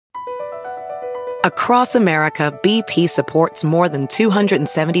Across America, BP supports more than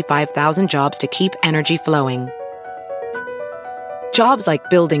 275,000 jobs to keep energy flowing. Jobs like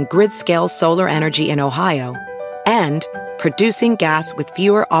building grid-scale solar energy in Ohio and producing gas with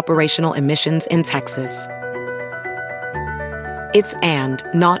fewer operational emissions in Texas. It's and,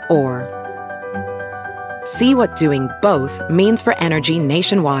 not or. See what doing both means for energy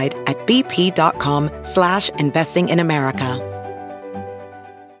nationwide at bp.com/investing in America.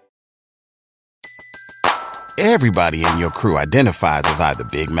 Everybody in your crew identifies as either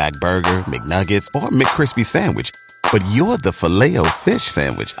Big Mac Burger, McNuggets, or McCrispy Sandwich. But you're the Filet-O-Fish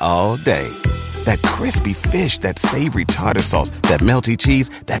Sandwich all day. That crispy fish, that savory tartar sauce, that melty cheese,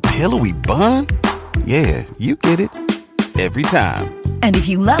 that pillowy bun. Yeah, you get it. Every time. And if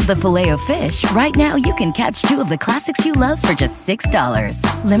you love the Filet-O-Fish, right now you can catch two of the classics you love for just $6.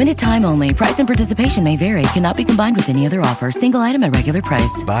 Limited time only. Price and participation may vary. Cannot be combined with any other offer. Single item at regular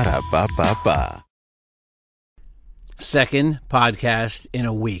price. Ba-da-ba-ba-ba. Second podcast in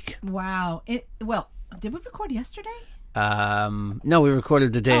a week. Wow. Well, did we record yesterday? No, we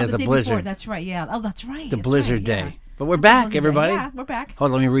recorded the day of the blizzard. Before. That's right, yeah. Oh, that's right. The blizzard day. Yeah. But we're back, everybody. Yeah, we're back. Hold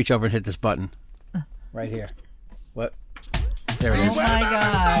on, let me reach over and hit this button. Right here. What? There it is. Oh, my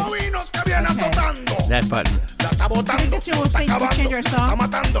God. Okay. That button. I guess you will change our song?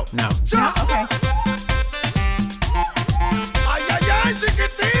 No. Okay.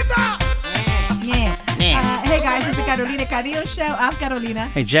 Yeah. Hey guys, it's the Carolina Cadillo Show. I'm Carolina.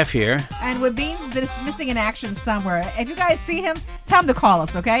 Hey, Jeff here. And Guebin's been missing in action somewhere. If you guys see him, tell him to call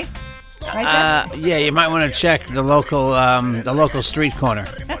us, okay? Right, yeah, you might want to check the local street corner.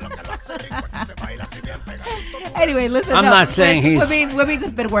 Anyway, listen. I'm not saying he's... Guebin's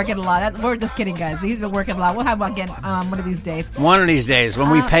just been working a lot. We're just kidding, guys. He's been working a lot. We'll have him again one of these days. One of these days when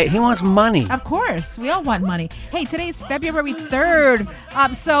we pay. He wants money. Of course. We all want money. Hey, today's February 3rd.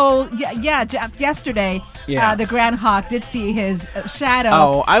 Yesterday, the groundhog did see his shadow.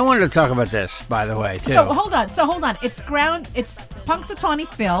 Oh, I wanted to talk about this, by the way, too. So hold on. It's Punxsutawney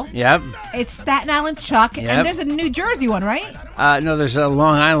Phil. Yep. It's Staten Island Chuck. Yep. And there's a New Jersey one, right? No, there's a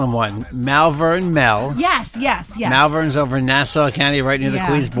Long Island one. Malvern Mel. Yes. Malvern's over in Nassau County, right near the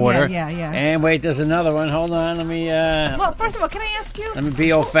Queens border. Yeah. And wait, there's another one. Hold on, let me... Well, first of all, can I ask you... Let me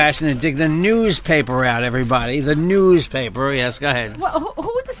be old-fashioned and dig the newspaper out, everybody. The newspaper. Yes, go ahead. Well,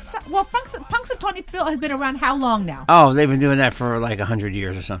 Punxsutawney Phil has been around how long now? Oh, they've been doing that for like 100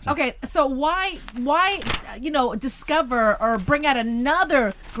 years or something. Okay, so why discover or bring out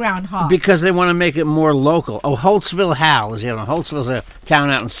another groundhog? Because they want to make it more local. Oh, Holtzville Hal is the other one. Holtzville's a town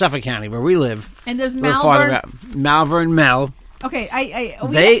out in Suffolk County where we live. And there's Malvern. Malvern Mel. Okay,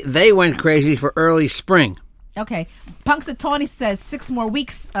 they went crazy for early spring. Okay, Punxsutawney says 6 more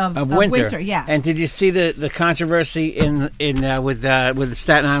weeks of winter. Yeah. And did you see the controversy with the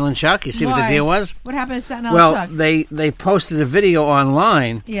Staten Island Chuck? You see what the deal was? What happened to Staten Island Chuck? Well, they posted a video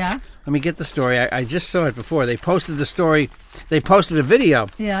online. Yeah. Let me get the story. I just saw it before. They posted the story. They posted a video.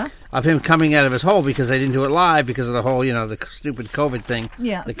 Yeah. Of him coming out of his hole because they didn't do it live because of the whole, the stupid COVID thing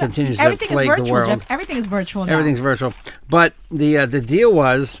that continues to plague the world. Jeff. Everything is virtual now. Everything's virtual. But the deal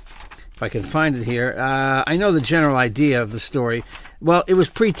was, if I can find it here, I know the general idea of the story. Well, it was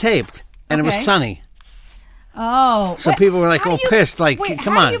pre-taped, and it was sunny. Oh. So people were like, pissed. Like,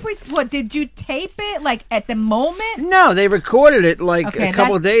 come on. What, did you tape it, like, at the moment? No, they recorded it, like, a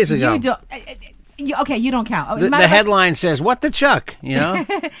couple of days ago. You don't... you don't count. The headline says, "What the Chuck?" You know.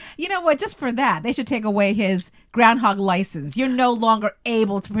 You know what? Just for that, they should take away his groundhog license. You're no longer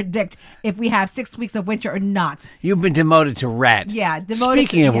able to predict if we have 6 weeks of winter or not. You've been demoted to rat. Yeah, demoted.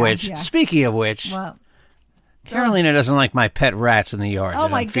 Speaking of which, well, Carolina doesn't like my pet rats in the yard. Oh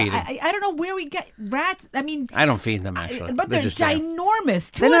my God! I don't know where we get rats. I mean, I don't feed them actually, but they're ginormous.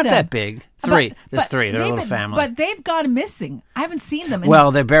 They're not that big. There's three. They're a little family. But they've gone missing. I haven't seen them.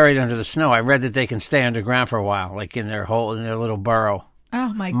 Well, they're buried under the snow. I read that they can stay underground for a while, like in their little burrow.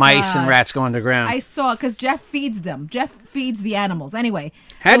 Oh my God! Mice and rats go underground. I saw because Jeff feeds them. Jeff feeds the animals. Anyway,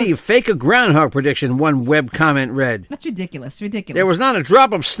 how do you fake a groundhog prediction? One web comment read. That's ridiculous. There was not a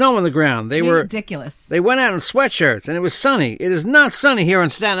drop of snow on the ground. They were ridiculous. They went out in sweatshirts, and it was sunny. It is not sunny here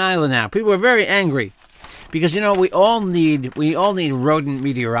on Staten Island now. People are very angry. Because, we all need rodent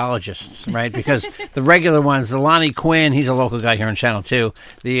meteorologists, right? Because the regular ones, the Lonnie Quinn, he's a local guy here on Channel 2.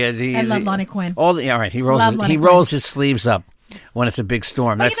 I love Lonnie Quinn. All right, he rolls his sleeves up when it's a big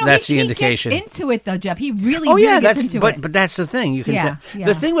storm. That's the indication. He gets into it though, Jeff. He really gets into it. But that's the thing. You can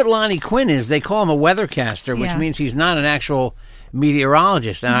The thing with Lonnie Quinn is they call him a weathercaster, which means he's not an actual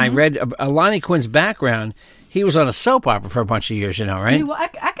meteorologist. And I read Lonnie Quinn's background. He was on a soap opera for a bunch of years, right? Well,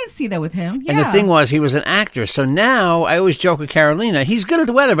 I can see that with him. Yeah. And the thing was, he was an actor. So now I always joke with Carolina. He's good at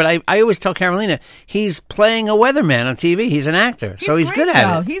the weather, but I always tell Carolina he's playing a weatverman on TV. He's an actor, so he's great, good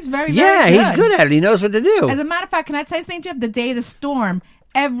at it. He's very good. He's good at it. He knows what to do. As a matter of fact, can I tell you something, Jeff? The day of the storm,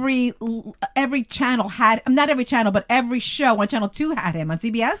 every channel had, not every channel, but every show on Channel 2 had him on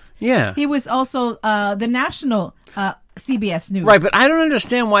CBS. Yeah. He was also the national CBS News. Right, but I don't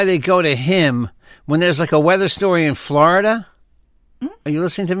understand why they go to him when there's like a weather story in Florida. Are you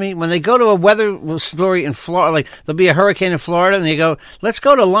listening to me? When they go to a weather story in Florida, like there'll be a hurricane in Florida, and they go, "Let's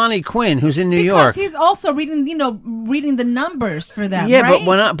go to Lonnie Quinn, who's in New York." Because he's also reading the numbers for them. Yeah,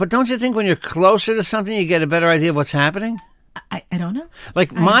 right? but don't you think when you're closer to something, you get a better idea of what's happening? I don't know.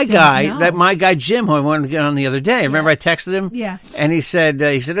 Like my guy Jim, who I wanted to get on the other day. Remember, I texted him. Yeah. And he said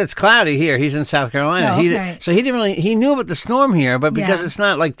it's cloudy here. He's in South Carolina. Oh, okay. So he knew about the storm here, but because it's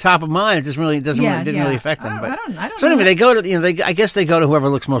not like top of mind, it didn't really affect him. I don't so anyway, know. they go to I guess they go to whoever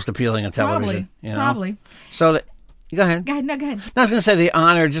looks most appealing on television. Probably. So go ahead. Go ahead. No, go ahead. No, I was going to say they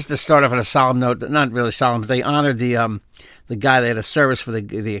honored, just to start off on a solemn note, not really solemn, but they honored the guy. They had a service for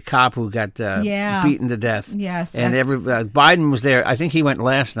the cop who got beaten to death. Yes. And Biden was there. I think he went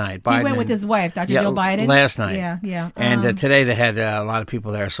last night. He went with his wife, Dr. Joe Biden. Last night. Yeah. And today they had a lot of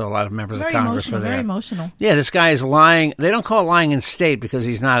people there, so a lot of members of Congress were there. Very emotional. Yeah, this guy is lying. They don't call it lying in state because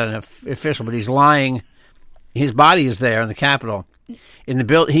he's not an official, but he's lying. His body is there in the Capitol. In the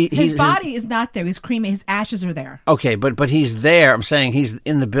building, his body is not there. He's cremated. His ashes are there. Okay, but he's there. I'm saying he's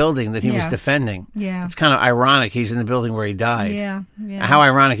in the building that he was defending. Yeah, it's kind of ironic. He's in the building where he died. Yeah. How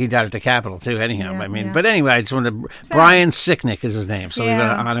ironic he died at the Capitol too. Anyhow, but anyway, I just wanted Brian Sicknick is his name, so we're going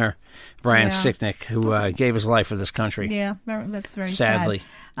to honor Brian Sicknick, who gave his life for this country. Yeah, that's very sadly.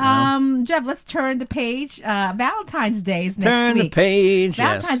 Sad. Jeff, let's turn the page. Valentine's Day is next week. Turn the page.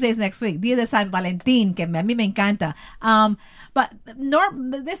 Valentine's Day is next week. Dia de San Valentín, que a mí me encanta. But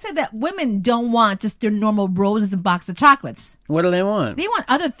they said that women don't want just their normal roses and box of chocolates. What do they want? They want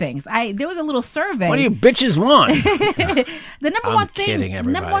other things. There was a little survey. What do you bitches want? The number one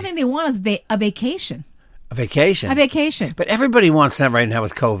thing they want is a vacation. A vacation? A vacation. But everybody wants that right now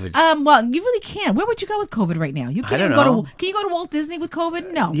with COVID. Well, you really can't. Where would you go with COVID right now? You can't I don't know. Can you go to Walt Disney with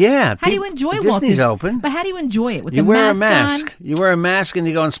COVID? No. Yeah. How do you enjoy Walt Disney? Disney's open. But how do you enjoy it? With you the wear mask a mask. on? You wear a mask and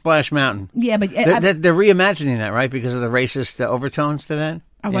you go on Splash Mountain. Yeah, but... They're reimagining that, right? Because of the racist overtones to that?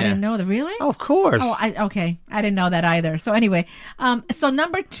 Oh, I didn't know that. Really? Oh, of course. Oh, okay. I didn't know that either. So anyway, so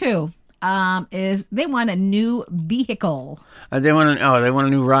number 2 is they want a new vehicle. They want a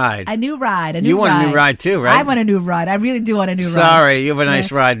new ride. A new ride. You want a new ride too, right? I want a new ride. I really do want a new ride. Sorry, you have a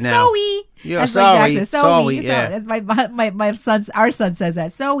nice ride now. Sorry. That's sorry. Yeah. That's my son's. Our son says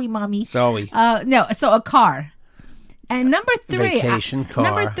that. Sorry, mommy. Sorry. No. So a car. And number 3. Vacation car.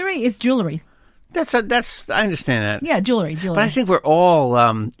 Number 3 is jewelry. That's I understand that. Yeah, jewelry. But I think we're all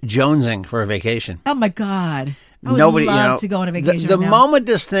jonesing for a vacation. Oh my God. I would love to go on a vacation. The moment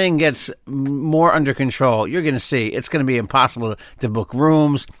this thing gets more under control, you're going to see it's going to be impossible to book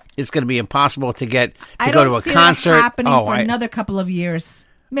rooms. It's going to be impossible to go to a concert. I don't see that happening for another couple of years.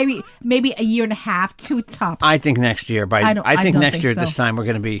 Maybe a year and a half, 2 tops. I think next year. I think next year at this time we're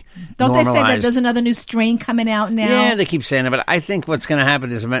going to be Don't normalized. They say that there's another new strain coming out now? Yeah, they keep saying it, but I think what's going to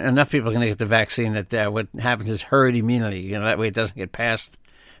happen is enough people are going to get the vaccine that what happens is herd immunity. That way it doesn't get passed.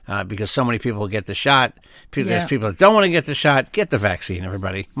 Because so many people will get the shot. There's people that don't want to get the shot. Get the vaccine,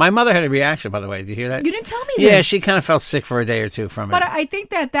 everybody. My mother had a reaction, by the way. Did you hear that? You didn't tell me this. Yeah, she kind of felt sick for a day or two from it. But I think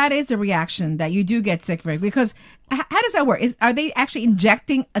that is a reaction that you do get sick from it. Because how does that work? Are they actually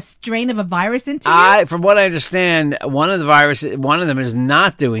injecting a strain of a virus into you? From what I understand, one of them is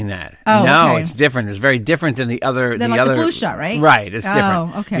not doing that. Oh, no, okay. It's different. It's very different than the other. Than the flu shot, right? Right. It's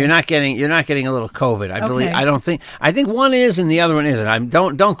different. Okay. You're not getting a little COVID. I believe. I think one is and the other one isn't.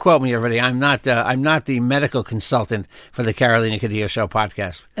 Don't quote me, everybody. I'm not the medical consultant for the Carolina Cadillo Show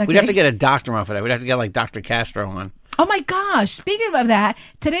podcast. Okay. We'd have to get a doctor on for that. We'd have to get like Dr. Castro on. Oh my gosh! Speaking of that,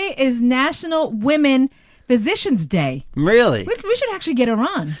 today is National Women Physicians Day. Really? We should actually get her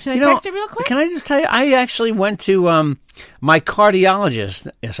on. Should I text her real quick? Can I just tell you, I actually went to my cardiologist.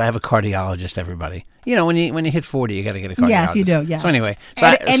 Yes, I have a cardiologist, everybody. When you hit 40, you got to get a cardiologist. Yes, you do, yeah. So anyway.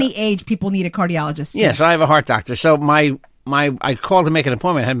 At any age, people need a cardiologist. Yeah, so I have a heart doctor. So I called to make an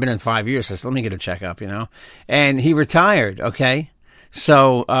appointment. I hadn't been in 5 years. I said, let me get a checkup, And he retired, okay?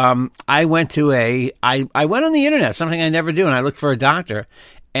 So I went I went on the internet, something I never do, and I looked for a doctor.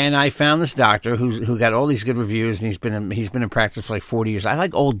 And I found this doctor who got all these good reviews, and he's been in practice for like 40 years. I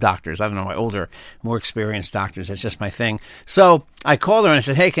like old doctors. I don't know, older, more experienced doctors. That's just my thing. So I called her and I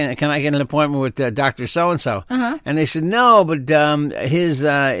said, "Hey, can I get an appointment with Dr. So and so?" And they said, "No, but the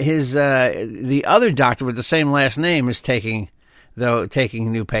other doctor with the same last name is taking though, taking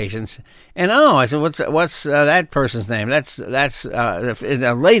new patients. And I said, what's that person's name? That's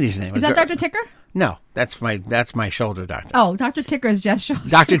a lady's name. Is that Dr. Ticker? No, that's my shoulder doctor. Oh, Dr. Ticker is just shoulder.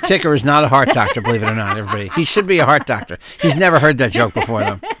 Dr. Ticker is not a heart doctor, believe it or not, everybody. He should be a heart doctor. He's never heard that joke before,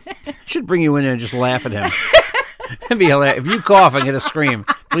 though. Should bring you in there and just laugh at him. It'd be hilarious. If you cough, I get a scream.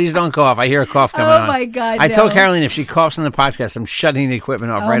 Please don't cough. I hear a cough coming on. Oh, my God, I told Caroline if she coughs in the podcast, I'm shutting the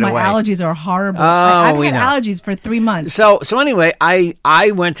equipment off right away. My allergies are horrible. Oh, I've we had know. allergies for 3 months. So anyway,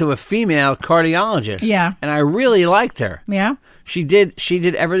 I went to a female cardiologist. Yeah. And I really liked her. Yeah? She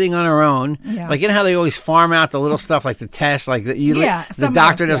did everything on her own. Yeah. Like, you know how they always farm out the little stuff like the test, like the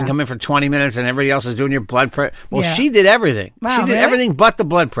doctor doesn't come in for 20 minutes and everybody else is doing your blood pressure. Well, she did everything. Wow, she did really? everything but the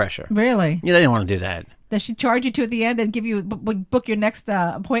blood pressure. Really? Yeah, they didn't want to do that. Does she charge you to at the end and give you book your next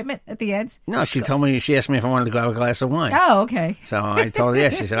appointment at the end? No, she asked me if I wanted to go have a glass of wine. Oh, okay. So I told her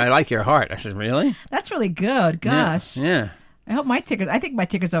yes. She said, I like your heart. I said, really? That's really good. Gosh. Yeah. I hope my ticker's. I think my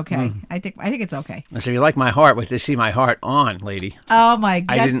ticker's okay. I think it's okay. I said, if you like my heart, wait to see my heart on, lady. Oh my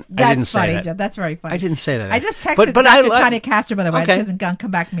God. I didn't say funny, that. Jeff. That's very funny. I didn't say that. I just texted Dr. Tanya Castro, by the way. Okay. She hasn't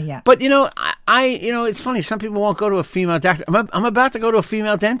come back to me yet. But it's funny. Some people won't go to a female doctor. I'm about to go to a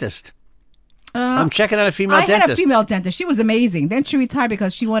female dentist. I'm checking out a female dentist. I had a female dentist. She was amazing. Then she retired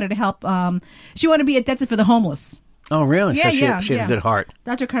because she wanted to help. She wanted to be a dentist for the homeless. Oh, really? Yeah, so she had a good heart.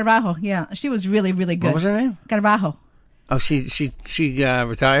 Dr. Carvajo. Yeah, she was really, really good. What was her name? Carvajo. Oh, she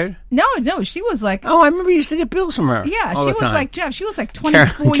retired? No, she was like. Oh, I remember you used to get bills from her. Yeah, all she the was time. like Jeff. She was like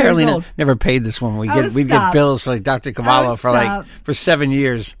 24 years Carolina old. never paid this one. We'd stop. get bills for like Dr. Cavallo for 7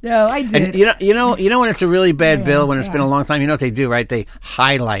 years. No, I did. And you know when it's a really bad bill when it's been a long time. You know what they do, right? They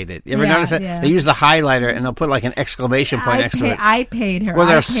highlight it. You ever notice that? Yeah. They use the highlighter and they'll put like an exclamation point next to it. I paid her. Or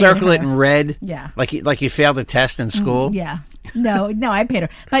they'll circle it in red. Yeah. Like you failed a test in school. Yeah. No, I paid her.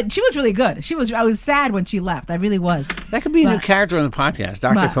 But she was really good. I was sad when she left. I really was. That could be a new character on the podcast.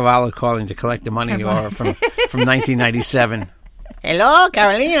 Dr. Cavallo calling to collect the money from 1997. Hello,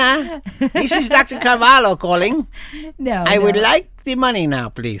 Carolina. This is Dr. Cavallo calling. No. I would like the money now,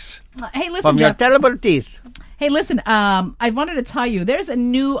 please. Hey, listen, From your Jeff. terrible teeth. Hey, listen, I wanted to tell you, there's a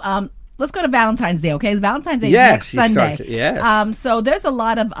new, let's go to Valentine's Day, okay? Valentine's Day is next Sunday. Yes. So there's a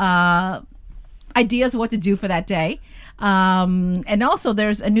lot of ideas of what to do for that day. And also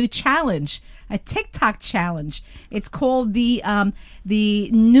there's a new challenge, a TikTok challenge. It's called the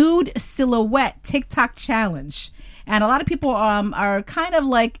Nude Silhouette TikTok Challenge. And a lot of people are kind of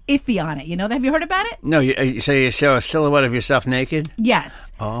like iffy on it. You know, have you heard about it? No, so you show a silhouette of yourself naked?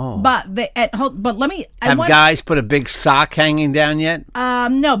 Yes. Oh. But let me. Have guys put a big sock hanging down yet?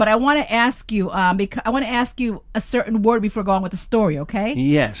 No, but I want to ask you because I want to ask you a certain word before going with the story. Okay?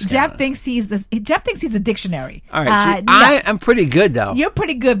 Yes. Jeff thinks he's a dictionary. All right. I am pretty good though. You're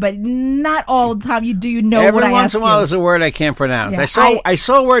pretty good, but not all the time. Every what I ask you? Every once in a while, there's a word I can't pronounce. Yeah, I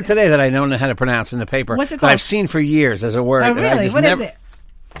saw a word today that I don't know how to pronounce in the paper. What's it that called? I've seen for years as a word. Oh, really? What is it?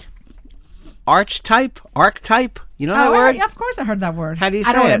 Archetype? You know that Oh, word? yeah, of course I heard that word. How do you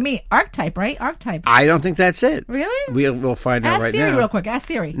I say know what it? I mean. Archetype, right? Archetype. I don't think that's it. Really? We'll find out Ask right Siri now. real quick. Ask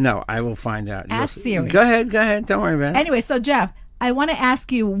Siri. No, I will find out. Ask Siri. Go ahead. Don't worry about it. Anyway, so Jeff, I want to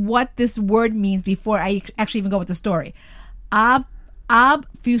ask you what this word means before I actually even go with the story.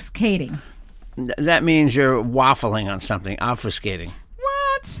 Obfuscating. That means you're waffling on something. Obfuscating.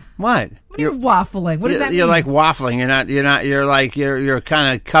 What? What? What are you waffling? What does that mean? You're like waffling. You're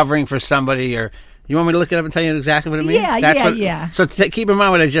kind of covering for somebody. You want me to look it up and tell you exactly what it means? Yeah. So keep in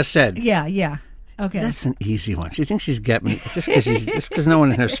mind what I just said. Yeah. Okay. That's an easy one. She thinks she's getting me just because no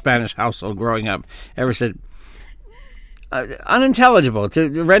one in her Spanish household growing up ever said unintelligible,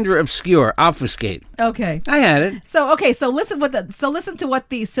 to render obscure, obfuscate. Okay. I had it. So listen to what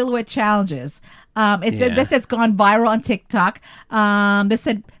the silhouette challenge is. This has gone viral on TikTok. They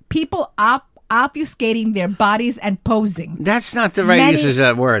said people obfuscating their bodies and posing. That's not the right usage of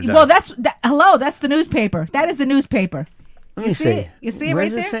that word, though. Well, that's the newspaper. That is the newspaper. Let me see. You see it Where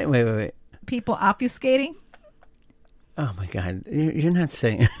right does it there? say? Wait. People obfuscating. Oh my God! You're not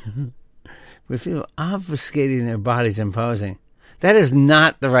saying. With people obfuscating their bodies and posing. That is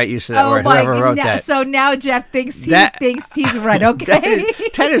not the right use of that word. Whoever wrote that. So now Jeff thinks he's right. Okay,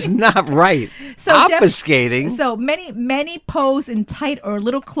 that is not right. So obfuscating. Many pose in tight or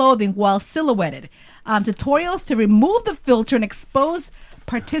little clothing while silhouetted. Tutorials to remove the filter and expose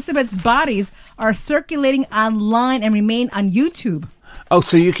participants' bodies are circulating online and remain on YouTube. Oh,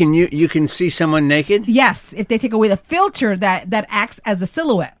 so you can see someone naked? Yes, if they take away the filter that acts as a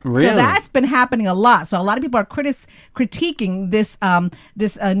silhouette. Really? So that's been happening a lot. So a lot of people are critiquing this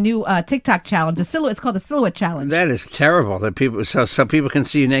new TikTok challenge. It's called the silhouette challenge. That is terrible. That people so people can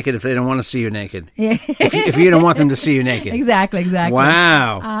see you naked if they don't want to see you naked. Yeah. if you don't want them to see you naked. Exactly.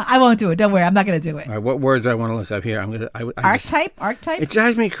 Wow. I won't do it. Don't worry. I'm not going to do it. All right, what words do I want to look up here? Archetype. It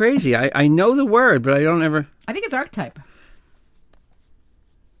drives me crazy. I know the word, but I don't ever. I think it's archetype.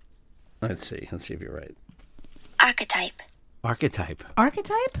 Let's see if you're right. Archetype.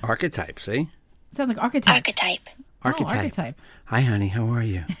 See? Sounds like archetype. Archetype. Oh, archetype. Hi, honey. How are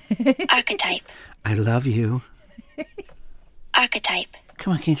you? Archetype. I love you. Archetype.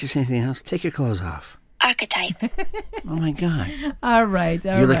 Come on, can't you say anything else? Take your clothes off. Archetype. Oh, my God. All right.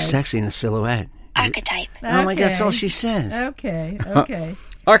 You look sexy in the silhouette. Archetype. Oh, my God. That's all she says. Okay.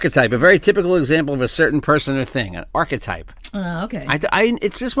 Archetype, a very typical example of a certain person or thing. An archetype. Okay.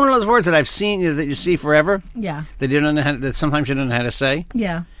 It's just one of those words that I've seen that you see forever. Yeah. That sometimes you don't know how to say.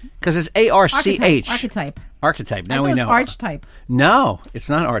 Yeah. Because it's ARCH. Archetype. Archetype. Now we know. Archetype. No, it's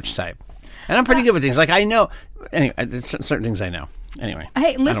not archetype. And I'm pretty good with things. Like I know. Anyway, certain things I know. Anyway.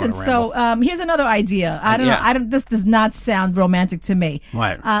 Hey, listen. So here's another idea. I don't know. This does not sound romantic to me.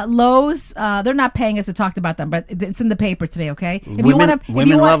 What? Lowe's. They're not paying us to talk about them, but it's in the paper today. Okay. If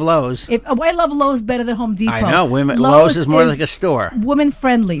women love Lowe's. I love Lowe's better than Home Depot. I know. Lowe's is more like a store. Women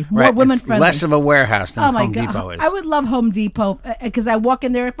friendly. More right. women It's friendly. less of a warehouse than Home God. Depot is. I would love Home Depot because I walk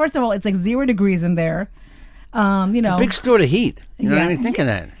in there. First of all, it's like 0 degrees in there. It's a big store to heat. You don't even think of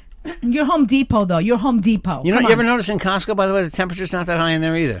that. You're Home Depot, though. You're Home Depot. You ever notice in Costco, by the way, the temperature's not that high in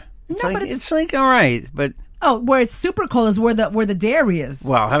there either? It's like all right, but where it's super cold is where the dairy is.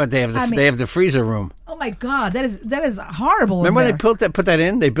 Well, how about they have the freezer room? Oh my God, that is horrible. Remember when they put that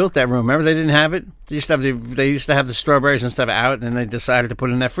in? They built that room. Remember they didn't have it? They used to have the strawberries and stuff out, and then they decided to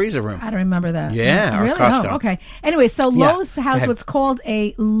put in that freezer room. I don't remember that. Yeah, really? Or Costco. Oh, okay. Anyway, so Lowe's has what's called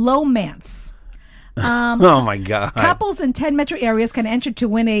a Lowmance. Oh my God. Couples in 10 metro areas can enter to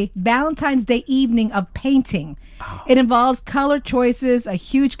win a Valentine's Day evening of painting. Oh. It involves color choices, a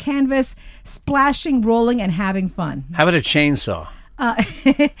huge canvas, splashing, rolling, and having fun. How about a chainsaw?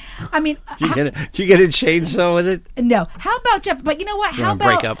 I mean, do you get a chainsaw with it? No. How about Jeff? But you know what?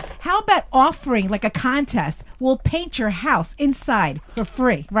 How about offering like a contest? We'll paint your house inside for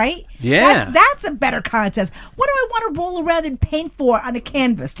free, right? Yeah, that's a better contest. What do I want to roll around and paint for on a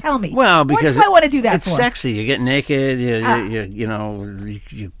canvas? Tell me. Well, because what do I want to do that it's for? Sexy. You get naked. You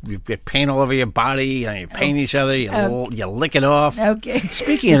get paint all over your body. You paint each other. You lick it off. Okay.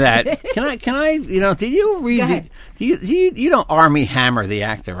 Speaking of that, can I? Did you read? You know Armie Hammer, the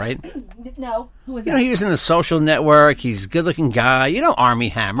actor, right? No. Who was that? He was in The Social Network. He's a good-looking guy. You know Armie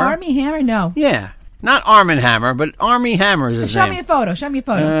Hammer. Armie Hammer? No. Yeah. Not Arm & Hammer, but Armie Hammer is his name. Show me a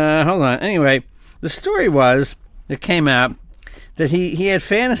photo. Hold on. Anyway, the story was, that came out, that he had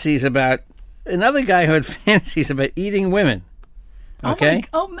fantasies about, another guy who had fantasies about eating women. Okay.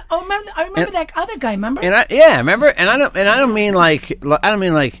 I remember that other guy. Remember? Remember. And I don't mean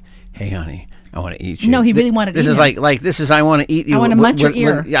like, hey, honey, I want to eat you. No, he really wanted to eat This is like this is I want to eat you. I want to munch your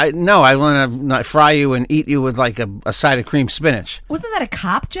ear. I want to fry you and eat you with like a side of cream spinach. Wasn't that a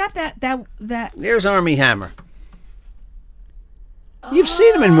cop, Jeff? That. There's Armie Hammer. You've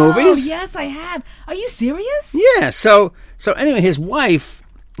seen him in movies. Oh yes, I have. Are you serious? Yeah. So anyway, his wife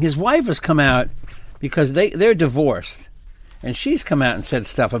has come out because they're divorced, and she's come out and said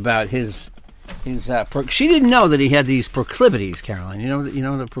stuff about his. She didn't know that he had these proclivities, Caroline. You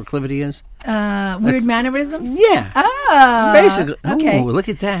know what a proclivity is? Weird mannerisms? Yeah. Oh. Basically. Okay. Ooh, look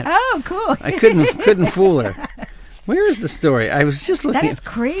at that. Oh, cool. I couldn't fool her. Where is the story? I was just looking. That is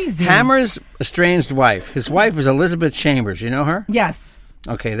crazy. Hammer's estranged wife. His wife is Elizabeth Chambers. You know her? Yes.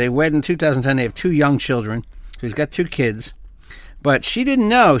 Okay. They wed in 2010. They have 2 young children. So he's got 2 kids. But she didn't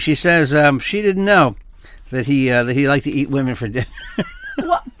know. She says she didn't know that he liked to eat women for dinner.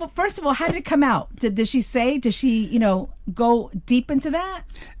 Well, first of all, how did it come out? Did she say? Did she, go deep into that?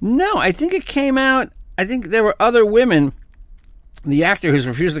 No, I think it came out. I think there were other women. The actor who's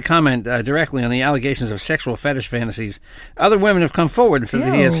refused to comment directly on the allegations of sexual fetish fantasies. Other women have come forward and said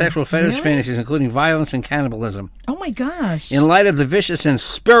that he had sexual fetish fantasies, including violence and cannibalism. Oh my gosh! In light of the vicious and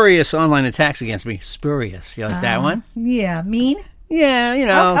spurious online attacks against me, spurious. You like that one? Yeah, mean.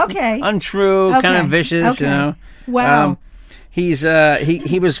 Yeah, okay, untrue, kind of vicious. Okay. Wow. He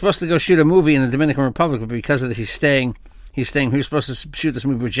was supposed to go shoot a movie in the Dominican Republic, but because of this, he's staying. He was supposed to shoot this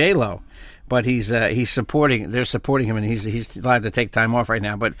movie with J-Lo, but they're supporting him, and he's allowed to take time off right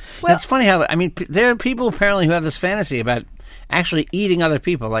now. But it's funny how, there are people apparently who have this fantasy about actually eating other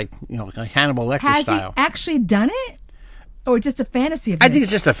people, like Hannibal Lecter style. Has he actually done it? Or just a fantasy of I his? think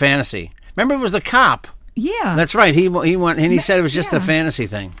it's just a fantasy. Remember, it was the cop. Yeah. That's right. He won, and he said it was just a Yeah. fantasy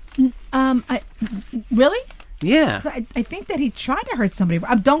thing. Really? Yeah. 'Cause I think that he tried to hurt somebody.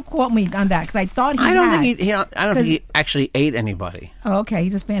 Don't quote me on that because I thought he I don't had. think I don't think he actually ate anybody. Oh, okay.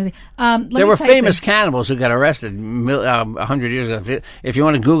 He's just fantasy. There were famous cannibals who got arrested 100 years ago. If you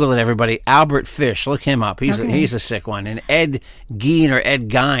want to Google it, everybody, Albert Fish, look him up. He's a sick one. And Ed Gein or Ed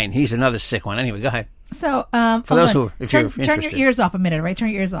Gein, he's another sick one. Anyway, go ahead. So for those who, if you're turn interested. your ears off a minute, right? Turn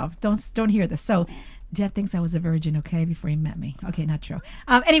your ears off. Don't hear this. So Jeff thinks I was a virgin, okay, before he met me. Okay, not true.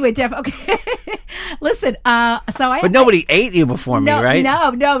 Anyway, Jeff, okay. Listen, But nobody ate you before me, right?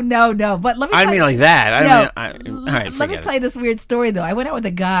 No. But let me I didn't mean like that. All right, let me tell you this weird story, though. I went out with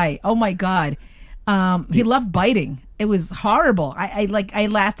a guy. Oh, my God. He loved biting. It was horrible. I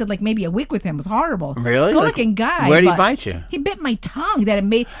lasted like maybe a week with him. It was horrible. Really? Good-looking guy. Where did he but bite you? He bit my tongue. That it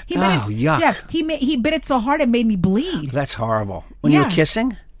made. Yuck. Jeff, he bit it so hard it made me bleed. That's horrible. When you were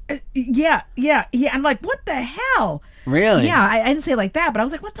kissing? Yeah. I'm like, what the hell? Really? Yeah, I didn't say it like that, but I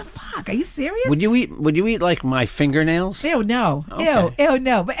was like, what the fuck? Are you serious? Would you eat like my fingernails? Ew, no. Okay. Ew,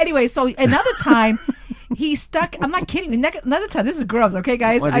 no. But anyway, so another time, he stuck. I'm not kidding. Another time, this is gross. Okay,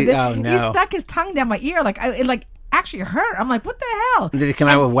 guys. He stuck his tongue down my ear. It actually hurt. I'm like, what the hell? Did he come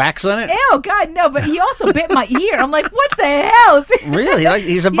out with wax on it? Ew, God, no. But he also bit my ear. I'm like, what the hell? Really? Like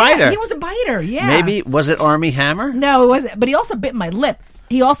he was a biter? Yeah, he was a biter. Yeah. Maybe was it Army Hammer? No, it wasn't. But he also bit my lip.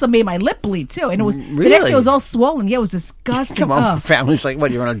 He also made my lip bleed too, and it was really? the next day it was all swollen. Yeah, it was disgusting. Come on, family's like, what?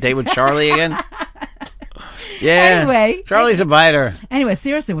 You're on a date with Charlie again? Yeah. Anyway, Charlie's a biter. Anyway,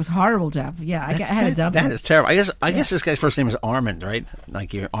 seriously, it was horrible, Jeff. Yeah, I had to dump That him. is terrible. I guess this guy's first name is Armand, right?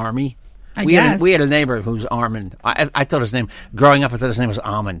 Like your army. I We guess. had a neighbor who's Armand. I thought his name, growing up, I thought his name was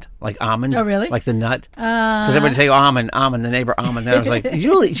Almond. Like almond. Oh, really? Like the nut. Because everybody say Almond, the neighbor Almond. Then I was like,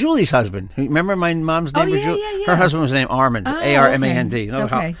 Julie's husband. Remember my mom's neighbor? Yeah. Her husband was named Armand. Armand.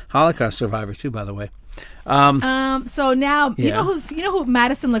 Another Okay. Holocaust survivor, too, by the way. So now, you Yeah. know who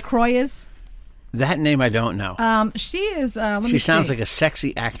Madison LaCroix is? That name I don't know. She is. She sounds like a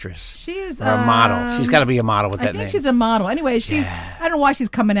sexy actress. She is or a model. She's got to be a model with that name. I think she's a model. Anyway, she's. I don't know why she's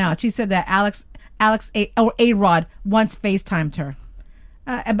coming out. She said that Alex A-Rod once FaceTimed her.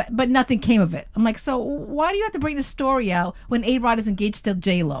 But nothing came of it. I'm like, so why do you have to bring this story out when A-Rod is engaged to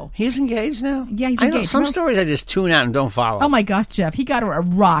J-Lo? He's engaged now? Yeah, he's I know engaged. some stories I just tune out and don't follow. Oh my gosh, Jeff, he got her a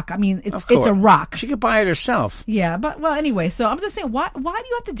rock. I mean, Of it's course. a rock. She could buy it herself. Yeah, but well, anyway. So I'm just saying, why do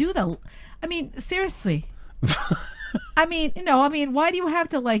you have to do that? I mean, seriously. I mean, why do you have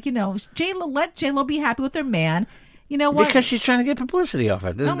to let J-Lo be happy with her man? You know what? Because she's trying to get publicity off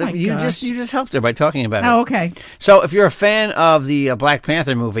it. Oh my you gosh. just helped her by talking about it. Oh, okay. So if you're a fan of the Black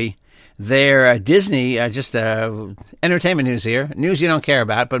Panther movie, there Disney just entertainment news here, news you don't care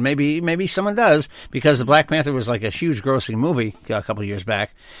about, but maybe someone does, because the Black Panther was like a huge grossing movie a couple of years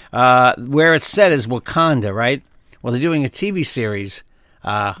back. Where it's set is Wakanda, right? Well, they're doing a TV series.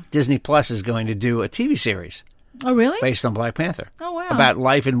 Disney Plus is going to do a TV series. Oh, really? Based on Black Panther. Oh, wow. About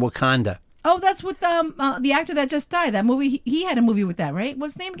life in Wakanda. Oh, that's with the actor that just died. That movie, he had a movie with that, right?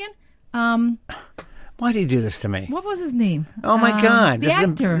 What's his name again? Why do you do this to me? What was his name? Oh, my God. The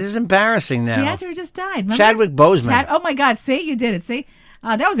actor. This is embarrassing now. The actor who just died. Remember? Chadwick Boseman. Oh my God! See, you did it. See,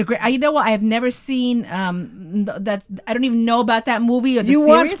 that was a great. You know what? I have never seen that. I don't even know about that movie or the You series.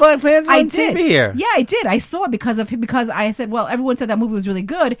 watched Black Panther I on did. TV here. Yeah, I did. I saw it because I said, well, everyone said that movie was really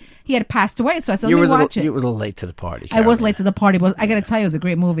good. He had passed away, so I said, let me watch it. You were a little late to the party. I was late to the party, but I got to tell you, it was a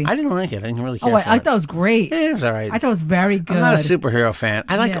great movie. I didn't like it. I didn't really care. Oh, for I it. thought it was great. Yeah, it was all right. I thought it was very good. I'm not a superhero fan.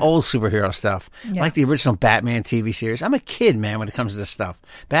 I like Yeah. old superhero stuff. I Yeah. like the original Batman TV series. I'm a kid, man, when it comes to this stuff.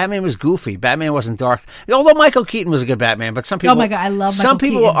 Batman was goofy. Batman wasn't dark. Although Michael Keaton was a good Batman, but some people... Oh, my God, I love Some Michael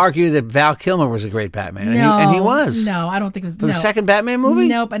people will Keaton. argue that Val Kilmer was a great Batman. No, and he was. No, I don't think it was. For the second Batman movie?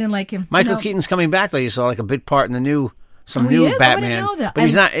 Nope, I didn't like him. Michael No. Keaton's coming back, though. You saw like a bit part in the new... Some Oh, he new is? I Batman. didn't know that. But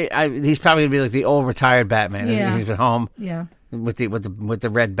he's not... he's probably going to be like the old retired Batman. Yeah. He's been home Yeah. with the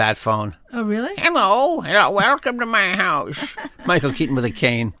red bat phone. Oh, really? Hello, welcome to my house. Michael Keaton with a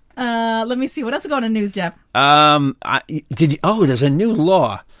cane. Let me see. What else is going on in the news, Jeff? There's a new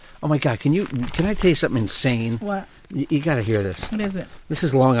law. Oh my God, can I tell you something insane? What? You got to hear this. What is it? This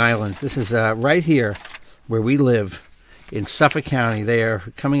is Long Island. This is right here where we live in Suffolk County. They are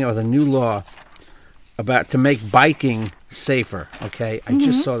coming out with a new law to make biking safer. Okay, I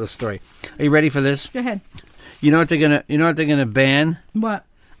just saw the story. Are you ready for this? Go ahead. You know what they're gonna ban? What?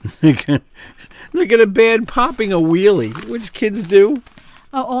 They're gonna ban popping a wheelie, which kids do.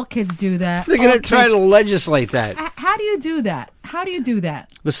 Oh, all kids do that. They're going All to try to kids. legislate that. How do you do that? How do you do that?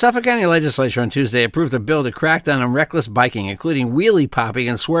 The Suffolk County Legislature on Tuesday approved a bill to crack down on reckless biking, including wheelie popping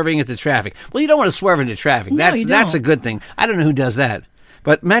and swerving into traffic. Well, you don't want to swerve into traffic. No, you That's a don't. good thing. I don't know who does that.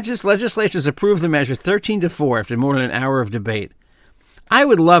 But legislatures approved the measure 13-4 after more than an hour of debate. I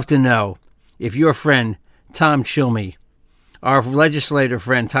would love to know if your friend, Tom Chilmey, our legislator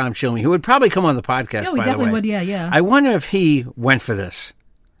friend, Tom Chilmey, who would probably come on the podcast, Yeah, we by the definitely way. would. Yeah. I wonder if he went for this.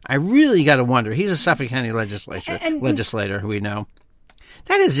 I really got to wonder. He's a Suffolk County legislator who we know.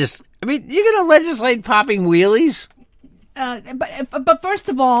 That is just, I mean, you're going to legislate popping wheelies? But first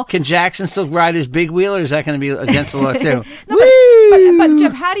of all, Can Jackson still ride his big wheel, or is that going to be against the law too? No, but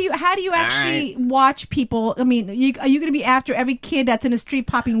Jeff, how do you actually watch people? I mean, are you going to be after every kid that's in the street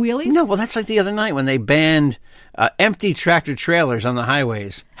popping wheelies? No, well, that's like the other night when they banned empty tractor trailers on the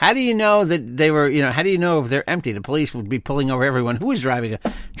highways. How do you know that they were, how do you know if they're empty? The police would be pulling over everyone who was driving a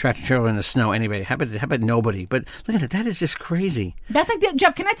tractor trailer in the snow anyway. How about nobody? But look at it. That is just crazy. That's like,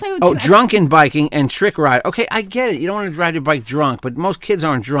 Jeff, can I tell you? Oh, drunken biking and trick ride. Okay, I get it. You don't want to ride your bike drunk, but most kids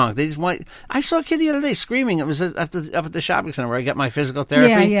aren't drunk. They just want. I saw a kid the other day screaming. It was up at the shopping center where I got my physical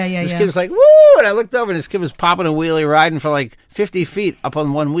therapy. Yeah. This kid was like, "Woo!" And I looked over, and this kid was popping a wheelie, riding for like 50 feet up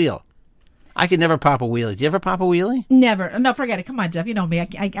on one wheel. I could never pop a wheelie. Do you ever pop a wheelie? Never. No, forget it. Come on, Jeff. You know me.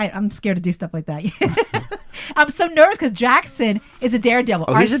 I'm scared to do stuff like that. I'm so nervous because Jackson is a daredevil.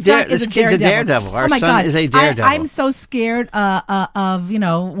 Oh, Our he's a son this is kid's a daredevil. Our oh my son God. is a daredevil. I'm so scared of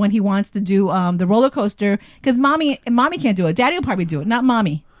when he wants to do the roller coaster because mommy can't do it. Daddy will probably do it, not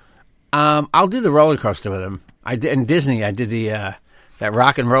mommy. I'll do the roller coaster with him. I did in Disney. I did the that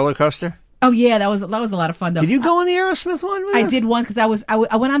rock and roller coaster. Oh yeah, that was a lot of fun though. Did you go on the Aerosmith one? With I us? did one because I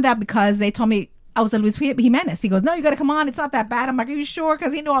went on that because they told me I was Luis Jimenez. He goes, no, you got to come on. It's not that bad. I'm like, are you sure?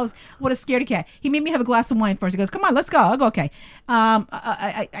 Because he knew I was what a scaredy cat. He made me have a glass of wine first. He goes, come on, let's go. I'll go, okay.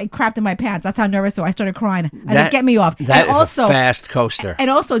 I crapped in my pants. That's how nervous. So I started crying. I said, get me off. That and is also, a fast coaster. And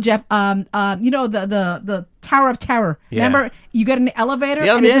also, Jeff, the Tower of Terror. Yeah. Remember, you get in an elevator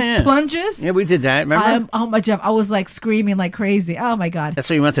Yeah, and it yeah, just yeah. plunges. Yeah, we did that. Remember? Oh my Jeff, I was like screaming like crazy. Oh my God. That's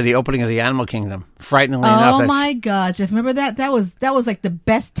why we went to the opening of the Animal Kingdom. Frighteningly enough. Oh that's- my God, Jeff! Remember that? That was like the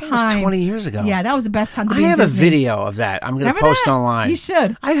best time. That was 20 years ago. Yeah, that was the best time to I be in have Disney. a video of that. I'm going to Remember post that? online. You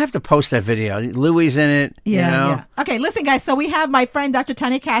should. I have to post that video. Louie's in it. Yeah, you know? yeah. Okay, listen, guys. So we have my friend Dr.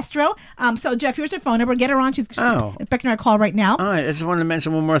 Tanya Castro. So Jeff, here's her phone number. Get her on. She's expecting our call right now. All right. I just wanted to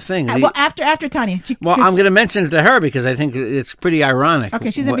mention one more thing. Well, after Tanya. I'm going to mention it to her because I think it's pretty ironic. Okay,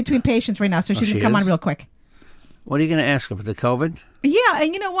 she's in between patients right now, so she's she gonna come on is? real quick. What are you going to ask her for the COVID? Yeah,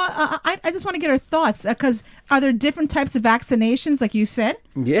 and you know what? I just want to get her thoughts because are there different types of vaccinations, like you said?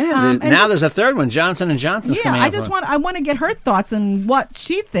 Yeah. There's a third one. Johnson & Johnson's Yeah, coming out. I want to get her thoughts on what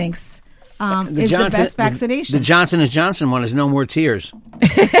she thinks is the best vaccination. The Johnson & Johnson one is no more tears.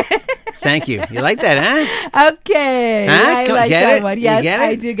 Thank you. You like that, huh? Okay, Huh? I like Get that it? one. You Yes, get it?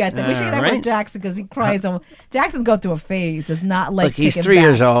 I do get that. We should get that All with Jackson because he cries. Jackson's going through a phase. Does not like. Look, he's taking 3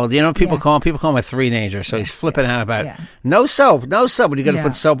 years baths. old. You know, people Yeah. call him a three-nager, so he's flipping out about Yeah. no soap, but you got to Yeah.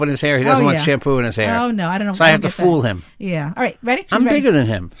 put soap in his hair. He doesn't Oh, want yeah. shampoo in his hair. Oh no, I don't know. So I have don't to get fool that. him. Yeah. All right, ready? She's I'm ready. bigger than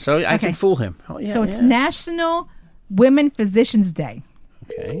him, so I Okay. can fool him. Oh, yeah, So it's yeah. National Women Physicians Day.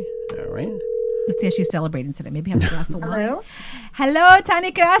 Okay, all right. Let's see how she's celebrating today. Maybe have a glass of wine. Hello,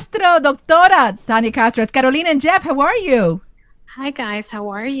 Tanya Castro, Doctora Tanya Castro. It's Carolina and Jeff. How are you? Hi guys, how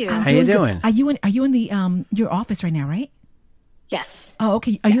are you? How you good. doing? Are you in the your office right now, right? Yes. Oh,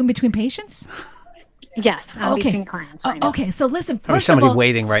 okay. Are you in between patients? Yes, I'm Okay. between clients right now. Okay. So listen, There's first of somebody all,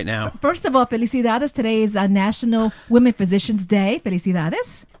 waiting right now. felicidades. Today is National Women Physicians Day.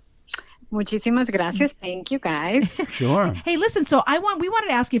 Felicidades. Muchísimas gracias. Thank you guys. Sure. Hey, listen. So we wanted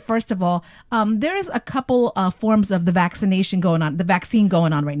to ask you first of all. There is a couple forms of the vaccine going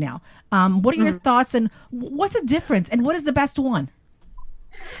on right now. What are your thoughts and what's the difference and what is the best one?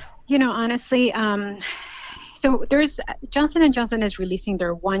 You know, honestly, so there's Johnson & Johnson is releasing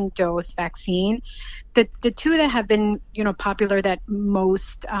their one-dose vaccine. The two that have been, popular that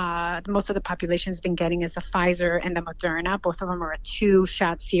most of the population has been getting is the Pfizer and the Moderna. Both of them are a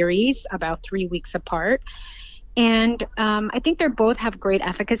 2-shot series, about 3 weeks apart. And I think they both have great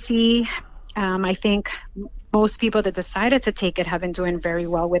efficacy. I think most people that decided to take it have been doing very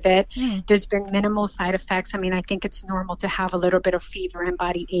well with it. There's been minimal side effects. I mean, I think it's normal to have a little bit of fever and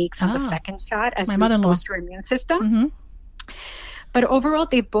body aches on the second shot as My you mother-in-law. boost your immune system. But overall,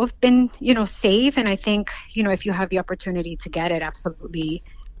 they've both been, safe. And I think, if you have the opportunity to get it, absolutely,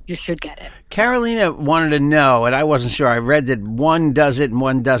 you should get it. Carolina wanted to know, and I wasn't sure. I read that one does it and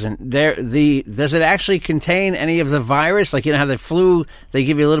one doesn't. Does it actually contain any of the virus? Like, how the flu, they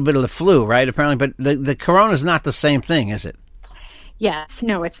give you a little bit of the flu, right? Apparently, but the corona is not the same thing, is it? Yes,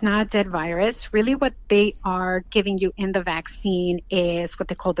 no, it's not a dead virus. Really, what they are giving you in the vaccine is what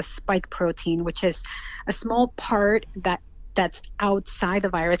they call the spike protein, which is a small part that's outside the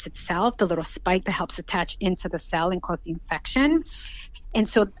virus itself, the little spike that helps attach into the cell and cause the infection. And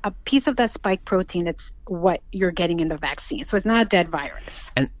so a piece of that spike protein, it's what you're getting in the vaccine. So it's not a dead virus.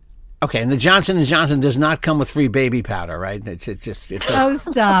 And okay, and the Johnson & Johnson does not come with free baby powder, right? It does. Oh,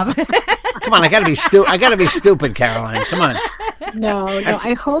 stop. Come on, I gotta be stupid, Caroline. Come on. No.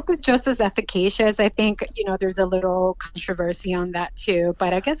 I hope it's just as efficacious. I think, there's a little controversy on that too,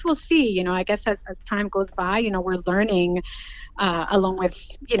 but I guess we'll see. I guess as time goes by, we're learning along with,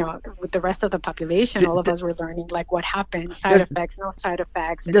 with the rest of the population, all of us were learning like what happens, side effects, no side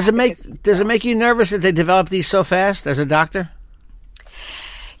effects. Does it make you nervous that they develop these so fast as a doctor?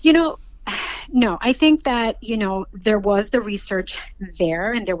 No, I think that, there was the research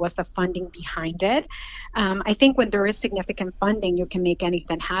there and there was the funding behind it. I think when there is significant funding, you can make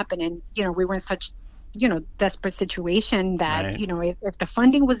anything happen. And, we were in such, desperate situation that, right. If the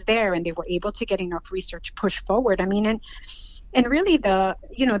funding was there and they were able to get enough research pushed forward, I mean, and really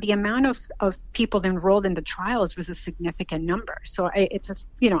the amount of people enrolled in the trials was a significant number. So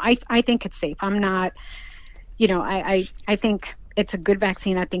I think it's safe. I'm not, I think it's a good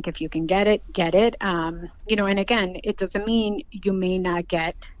vaccine. I think if you can get it, get it. And again, it doesn't mean you may not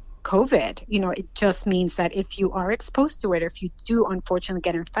get COVID. It just means that if you are exposed to it, or if you do unfortunately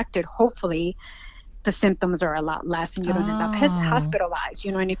get infected, hopefully the symptoms are a lot less and you don't end up hospitalized,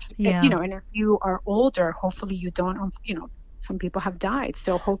 and if you are older, hopefully you don't, some people have died.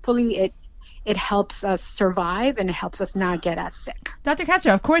 So hopefully it helps us survive and it helps us not get as sick. Dr.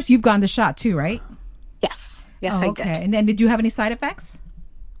 Castro, of course you've gotten the shot too, right? Yes, I did. And then did you have any side effects?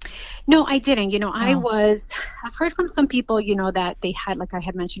 No, I didn't. I've heard from some people, that they had, like I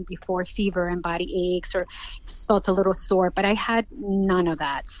had mentioned before, fever and body aches or just felt a little sore, but I had none of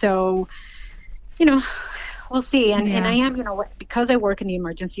that. So, we'll see. And I am, because I work in the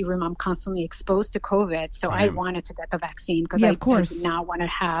emergency room, I'm constantly exposed to COVID. So I wanted to get the vaccine because I do not want to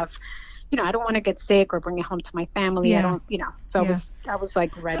have, I don't want to get sick or bring it home to my family. I don't, so I was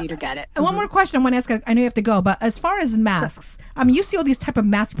like ready to get it. And one more question I want to ask. I know you have to go, but as far as masks, you see all these type of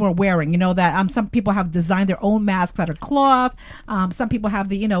masks people are wearing, that some people have designed their own masks that are cloth. Some people have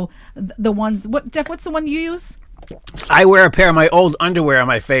the ones, Jeff, what's the one you use? I wear a pair of my old underwear on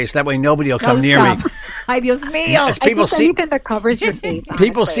my face. That way nobody will come near me. Ay, Dios mío. As people see anything that covers your face.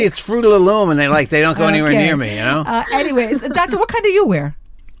 People see it's Fruit of the Loom and they don't go anywhere near me, Anyways, doctor, what kind do you wear?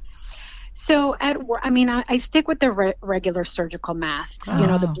 So at work, I stick with the regular surgical masks,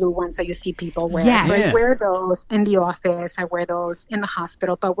 the blue ones that you see people wear. Yes. So I wear those in the office. I wear those in the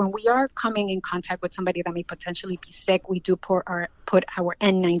hospital. But when we are coming in contact with somebody that may potentially be sick, we do put our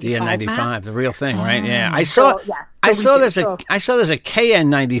N95. The N95, masks. the real thing, right? Yeah, I saw there's a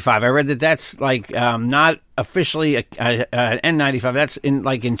KN95. I read that's like not officially a N95. That's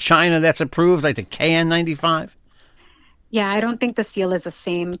in China. That's approved, like the KN95. Yeah, I don't think the seal is the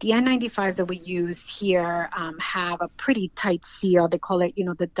same. The N95s that we use here have a pretty tight seal. They call it,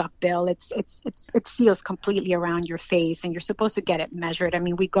 the duck bill. It seals completely around your face, and you're supposed to get it measured.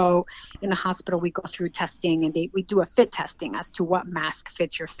 We go in the hospital, we go through testing, and we do a fit testing as to what mask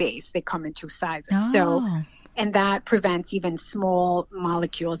fits your face. They come in two sizes. Oh. So, and that prevents even small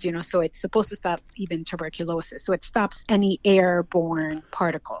molecules, so it's supposed to stop even tuberculosis. So it stops any airborne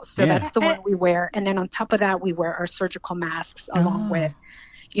particles. So that's the one we wear. And then on top of that, we wear our surgical masks along with,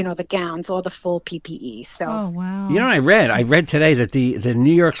 the gowns, all the full PPE. So, wow. I read today that the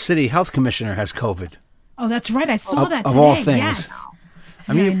New York City Health Commissioner has COVID. Oh, that's right. I saw that today. Of all things. Yes.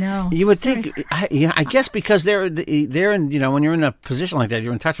 I mean, I know. You would think, I guess because they're in, when you're in a position like that,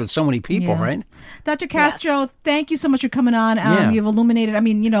 you're in touch with so many people, right? Dr. Castro, thank you so much for coming on. You've illuminated,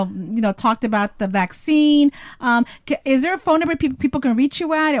 talked about the vaccine. Is there a phone number people can reach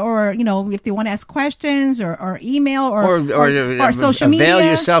you at, or, if they want to ask questions or email or social media?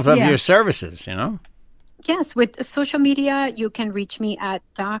 Avail yourself of your services, Yes, with social media, you can reach me at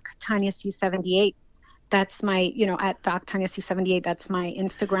Doc Tanya C78. That's my, at Doc Tanya C78, that's my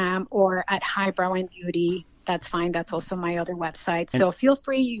Instagram, or at Highbrow and Beauty. That's fine. That's also my other website. So feel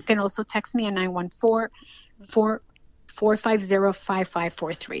free. You can also text me at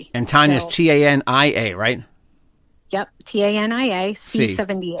 914-450-5543. And Tanya's TANIA, right? Yep. TANIA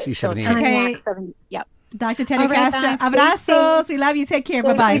C78. C78. So Tanya 70. Yep. Dr. Tanya Castro, abrazos. We love you. Take care.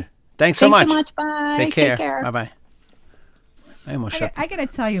 Bye-bye. Thanks so much. Bye. Take care. Bye-bye. I got to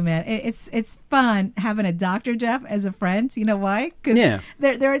tell you, man, it's fun having a doctor, Jeff, as a friend. You know why? Because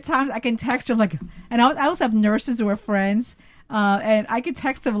there are times I can text him and I also have nurses who are friends, and I can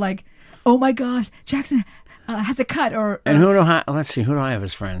text them like, "Oh my gosh, Jackson, has a cut or. And let's see, who do I have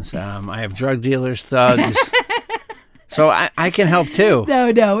as friends? I have drug dealers, thugs. So I can help too.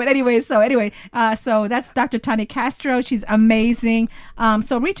 No. But anyway, so that's Dr. Tanya Castro. She's amazing.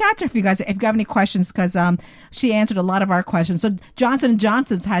 So reach out to her if you guys, if you have any questions, because she answered a lot of our questions. So Johnson &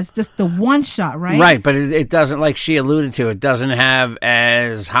 Johnson's has just the one shot, right? Right, but it doesn't, like she alluded to, it doesn't have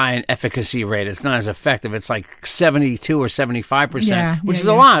as high an efficacy rate. It's not as effective. It's like 72 or 75%, which is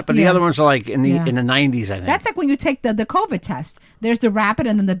a lot. But the other ones are like in the 90s, I think. That's like when you take the COVID test. There's the rapid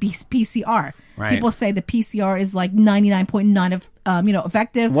and then the PCR. Right. People say the PCR is like 99.9 of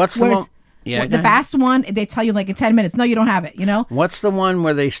effective. What's the one? Yeah, the fast one, they tell you like in 10 minutes. No, you don't have it, What's the one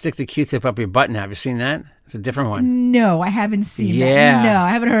where they stick the Q-tip up your butt? Have you seen that? It's a different one. No, I haven't seen that. No, I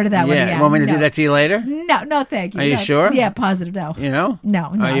haven't heard of that one. Yeah. Want me to do that to you later? No, thank you. Are you sure? Yeah, positive, no. No.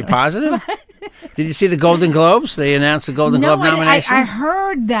 No. Are you positive? Did you see the Golden Globes? They announced the Golden Globe nominations. I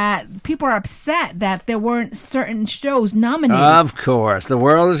heard that people are upset that there weren't certain shows nominated. Of course. The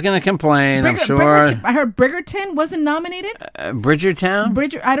world is going to complain, I'm sure. I heard Bridgerton wasn't nominated.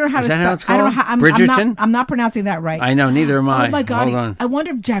 Bridgertown? I don't know how to spell. How it's called? I don't know Bridgerton? I'm not pronouncing that right. I know, neither am I. Oh, my God. Hold on. I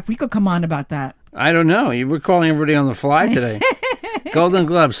wonder if Jack Rico come on about that. I don't know. You were calling everybody on the fly today. Golden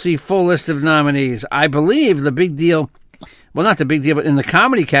Globes. See full list of nominees. I believe the big deal. Well, not the big deal, but in the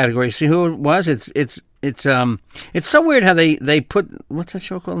comedy category. See who it was? It's so weird how they put, what's that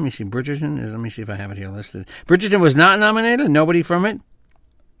show called? Let me see. Bridgerton is. Let me see if I have it here listed. Bridgerton was not nominated. Nobody from it.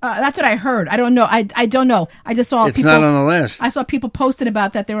 That's what I heard. I don't know. I don't know. I just saw. It's not on the list. I saw people posting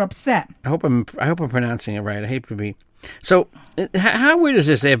about that. They were upset. I hope I'm pronouncing it right. I hate to be. So how weird is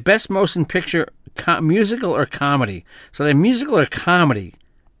this? They have best motion picture, musical or comedy. So they have musical or comedy.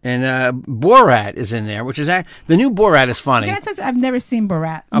 And Borat is in there, which is the new Borat is funny. I've never seen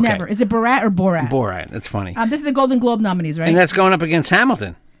Borat. Okay. Never. Is it Borat or Borat? Borat. That's funny. This is the Golden Globe nominees, right? And that's going up against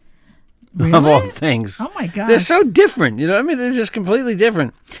Hamilton. Really? Of all things. Oh, my gosh. They're so different. You know what I mean? They're just completely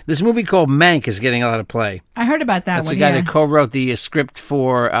different. This movie called Mank is getting a lot of play. I heard about that That's one. the guy that co-wrote the script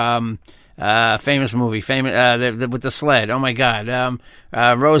for famous movie, with the sled. Oh, my God.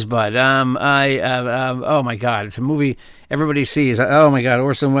 Rosebud. Oh, my God. It's a movie everybody sees. Oh, my God.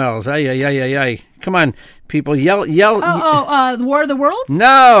 Orson Welles. Ay. Come on, people. Yell. The War of the Worlds?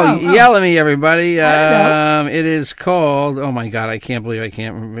 No. Yell at me, everybody. I don't know. It is called, oh, my God. I can't believe I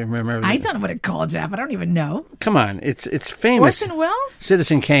can't remember. I don't know what it's called, Jeff. I don't even know. Come on. It's famous. Orson Welles?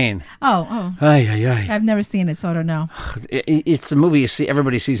 Citizen Kane. Oh. Ay. I've never seen it, so I don't know. It's a movie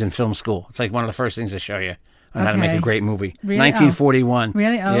everybody sees in film school. It's like one of the first things they show you on how to make a great movie. Really? 1941.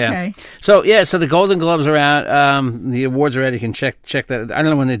 Really? Oh, yeah. Okay. So the Golden Globes are out. The awards are out. You can check that. I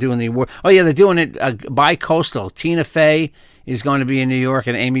don't know when they're doing the award. Oh, yeah, they're doing it bi-coastal. Tina Fey is going to be in New York,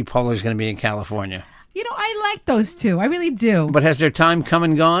 and Amy Poehler is going to be in California. I like those two. I really do. But has their time come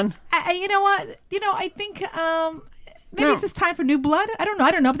and gone? You know what? I think maybe it's just time for new blood. I don't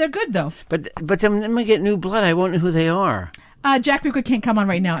know, but they're good, though. But then when we get new blood, I won't know who they are. Jack Rico can't come on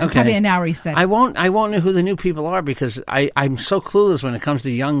right now. Okay. Probably an hour, he said. I won't know who the new people are because I'm so clueless when it comes to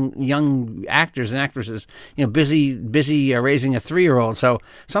young actors and actresses. Busy raising a 3-year-old. So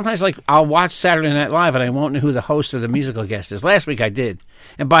sometimes, like, I'll watch Saturday Night Live and I won't know who the host or the musical guest is. Last week I did.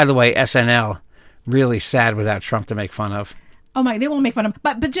 And by the way, SNL, really sad without Trump to make fun of. Oh my! They won't make fun of.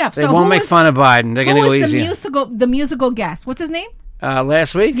 But Jeff, they won't make fun of Biden. They're going to go easy. The musical guest? What's his name?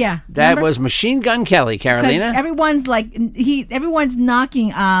 Last week? Yeah. That was Machine Gun Kelly, Carolina. Everyone's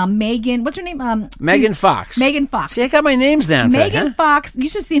knocking Megan. What's her name? Megan Fox. Megan Fox. See, I got my names down. Megan Fox. You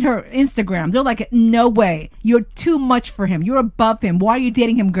should have seen her Instagram. They're like, no way. You're too much for him. You're above him. Why are you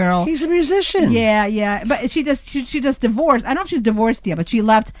dating him, girl? He's a musician. Yeah. But she just divorced. I don't know if she's divorced yet, but she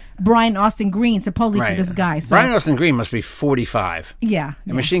left Brian Austin Green supposedly for this guy. So. Brian Austin Green must be 45. Yeah.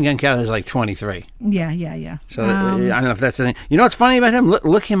 And Machine Gun Kelly is like 23. Yeah. So I don't know if that's the thing. You know what's funny about him?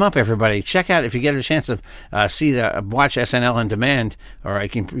 Look him up, everybody. Check out if you get a chance to watch SNL on demand, or you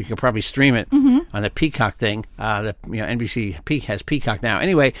can probably stream it on the Peacock thing. NBC Peak has Peacock now.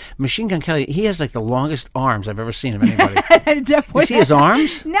 Anyway, Machine Gun Kelly, he has like the longest arms I've ever seen of anybody. You see his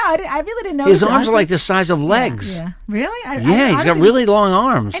arms? No, I really didn't know. His arms are like the size of legs. Yeah. Really? He's got really long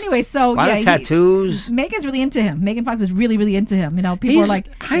arms. Anyway, so a lot of tattoos. Megan's really into him. Megan Fox is really, really into him. People are like,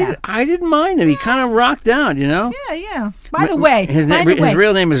 I didn't mind him. He kind of rocked out, Yeah. By the way, his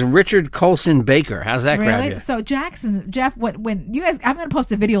real name is Richard Colson Baker. How's that grab you? So Jeff, when you guys, I'm going to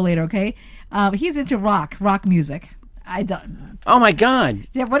post a video later, okay? He's into rock music. I don't. Oh my God!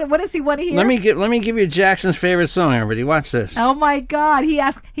 Yeah, what does he want to hear? Let me give you Jackson's favorite song. Everybody, watch this. Oh my God!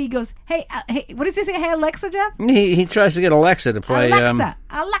 He goes, hey, what does he say? Hey, Alexa, Jeff. He tries to get Alexa to play.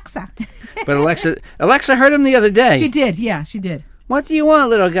 Alexa. But Alexa heard him the other day. She did. Yeah, she did. What do you want,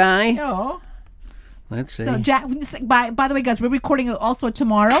 little guy? Oh. Let's see. So Jack, by the way, guys, we're recording also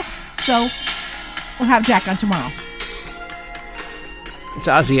tomorrow, so we'll have Jack on tomorrow. It's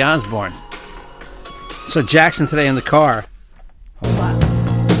Ozzy Osbourne. So Jackson today in the car.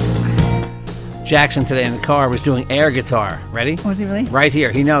 Jackson today in the car was doing air guitar. Ready? Was he really? Right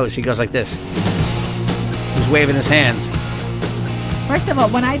here. He knows. He goes like this. He's waving his hands. First of all,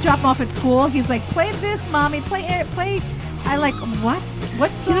 when I drop him off at school, he's like, "Play this, mommy. Play." I like, what?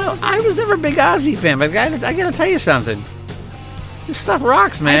 What song? I was never a big Ozzy fan, but I got to tell you something. This stuff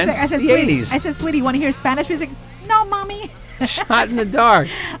rocks, man. I said, the sweetie, 80s. I said, sweetie, you want to hear Spanish music? No, mommy. Shot in the dark.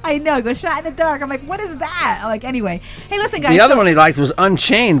 I know. Go shot in the dark. I'm like, what is that? I'm like, anyway. Hey, listen, guys. The other one he liked was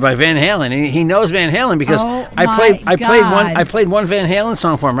Unchained by Van Halen. He knows Van Halen because I played one Van Halen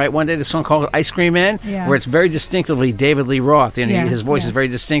song for him. Right, one day the song called Ice Cream Man, where it's very distinctively David Lee Roth. And his voice is very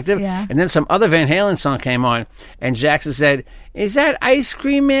distinctive. Yeah. And then some other Van Halen song came on, and Jackson said, "Is that Ice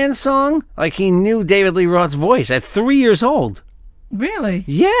Cream Man song?" Like he knew David Lee Roth's voice at 3 years old. Really?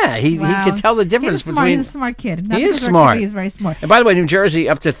 Yeah, he could tell the difference between. He's a smart kid. He is smart. He's very smart. And by the way, New Jersey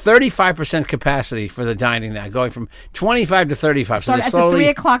up to 35% capacity for the dining now, going from 25 to 35. Started at 3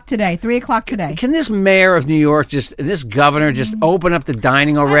 o'clock today. 3 o'clock today. Can this mayor of New York this governor just open up the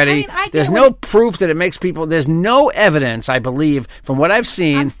dining already? I there's no proof that it makes people. There's no evidence, I believe, from what I've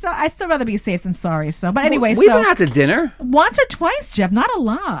seen. I still rather be safe than sorry. So, but anyway, we've been out to dinner once or twice, Jeff. Not a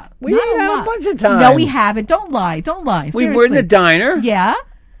lot. We ate out a bunch of times. No, we haven't. Don't lie. Don't lie. Seriously. We were in the diner. Yeah.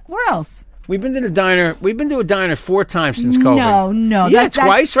 Where else? We've been to the diner. We've been to a diner 4 times since COVID. No. Yeah,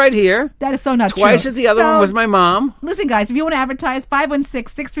 twice right here. That is so not true. Twice at the other one with my mom. Listen, guys, if you want to advertise,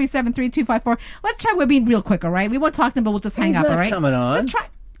 516-637-3254. Let's try Guebin real quick, all right? We won't talk to them, but we'll just hang up, all right? Coming on. Let's try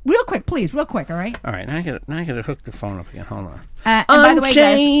real quick, please. Real quick, all right? All right. Now I got to hook the phone up again. Hold on. And by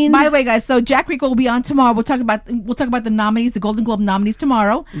the way, guys, so Jack Rico will be on tomorrow. We'll talk about the nominees, the Golden Globe nominees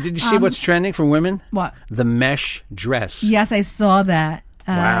tomorrow. Did you see what's trending for women? What? The mesh dress. Yes, I saw that.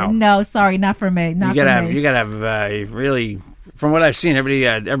 Wow. No, sorry, not for me. You gotta have really. From what I've seen,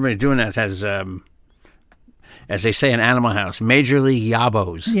 everybody doing that has, as they say in Animal House, majorly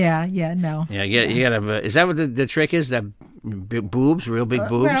yabos. Yeah, no. Yeah, you gotta have. Is that what the trick is? That big boobs, real big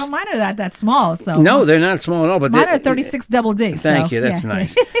boobs. Well, mine are that small. So no, they're not small at all. But mine are 36 double D. Thank you. That's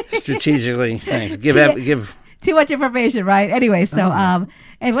nice. Strategically, thanks. Give too much information, right? Anyway, so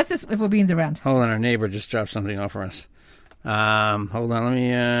and what's this? If Guebin's around, hold on. Our neighbor just dropped something off for us. Hold on,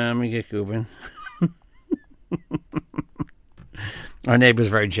 let me get Guebin. Our neighbor's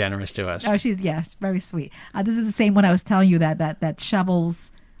very generous to us. Oh, she's very sweet. This is the same one I was telling you that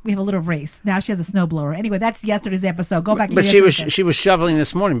shovels. We have a little race. Now she has a snowblower. Anyway, that's yesterday's episode. Go back. But she was shoveling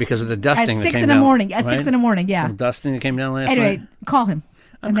this morning because of the dusting at that 6 came in the down, morning. At right? 6 in the morning, yeah. The dusting that came down last night. Anyway, call him,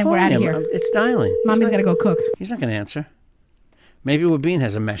 and then we're out of here. It's dialing. Mommy's got to go cook. He's not going to answer. Maybe Guebin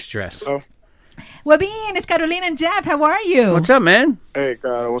has a mesh dress. Oh. Guebin, it's Carolina and Jeff. How are you? What's up, man? Hey,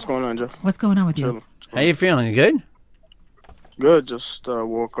 God, what's going on, Jeff? What's going on with you? How you feeling? You good? Good. Just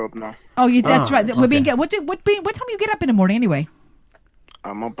woke up now. Oh, that's right. Okay. Guebin, what time you get up in the morning anyway?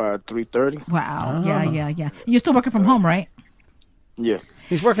 I'm up at 3:30. Wow. Yeah. You're still working from home, right? Yeah.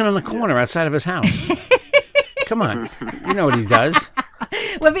 He's working on the corner outside of his house. Come on. You know what he does.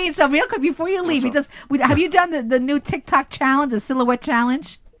 Guebin, so real quick before you leave, have you done the new TikTok challenge, the silhouette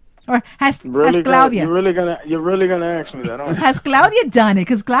challenge? Or has Claudia? You're really gonna ask me that, aren't you? Has Claudia done it?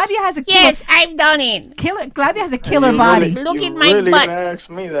 Because Claudia has a Yes, I've done it. Claudia has a killer body. Look at You're my really butt. gonna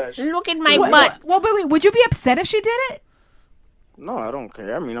ask me that? Look at my butt. Well, wait. Would you be upset if she did it? No, I don't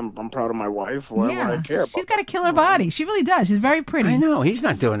care. I mean, I'm proud of my wife. Whatever I care about. She's got a killer body. She really does. She's very pretty. I know. He's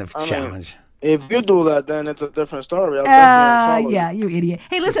not doing a challenge. If you do that, then it's a different story. I'll you idiot.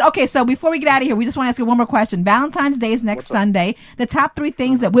 Hey, listen. Okay, so before we get out of here, we just want to ask you one more question. Valentine's Day is next Sunday. The top 3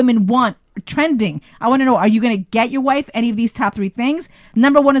 things that women want trending. I want to know: are you going to get your wife any of these top 3 things?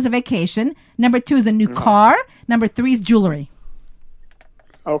 Number 1 is a vacation. Number 2 is a new car. Number 3 is jewelry.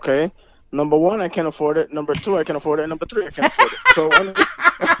 Okay. Number 1, I can't afford it. Number 2, I can afford it. Number 3, I can't afford it.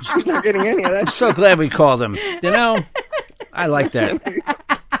 So she's not getting any of that. I'm so glad we called him. You know, I like that.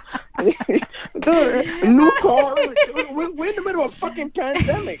 Dude, a new car. We're in the middle of a fucking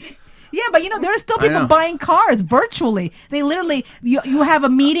pandemic. Yeah, but there are still people buying cars virtually. They literally, you have a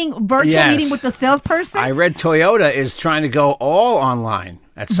meeting, virtual meeting with the salesperson. I read Toyota is trying to go all online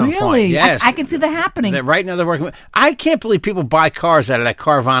at some point. Really? Yes. I can see that happening. Right now they're working with, I can't believe people buy cars out of that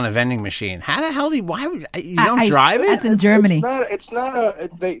Carvana vending machine. How the hell do you, you don't drive it? That's in Germany. It's not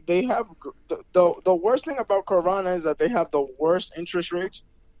they have, the worst thing about Carvana is that they have the worst interest rates,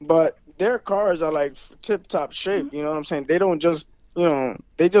 but their cars are like tip-top shape. You know what I'm saying? They don't just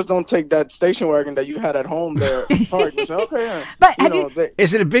they just don't take that station wagon that you had at home there. Park and say, okay, yeah. But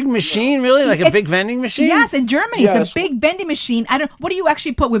is it a big machine, really? Like a big vending machine? Yes, in Germany, it's a big vending machine. What do you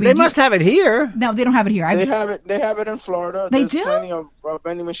actually put with it? They must have it here. No, they don't have it here. They have it in Florida. They There's do? plenty of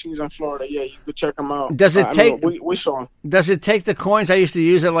vending machines in Florida. Yeah, you could check them out. Does it take? We saw them. Does it take the coins? I used to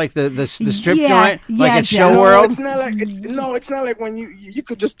use it like the strip joint, yeah, like at Show No, World. it's not like it's not like when you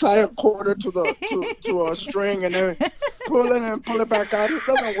could just tie a quarter to a string and then pull it and pull it back out. It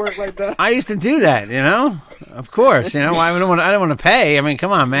doesn't work like that. I used to do that, Of course, I don't want to pay. I mean,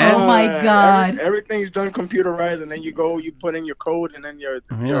 come on, man. Oh my God! Everything's done computerized, and then you put in your code, and then your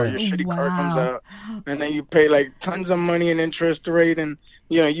shitty card comes out, and then you pay like tons of money in interest rate, and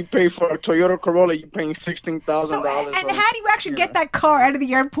you pay for a Toyota Corolla, you're paying $16,000. And how do you actually get that car out of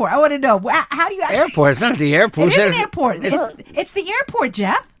the airport? I want to know. How do you actually? Airport? It's not at the airport. It is an airport. It's the airport,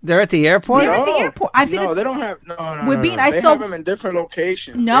 Jeff. They're at the airport? They're at the airport. I've seen they don't have. No. I they saw have them in different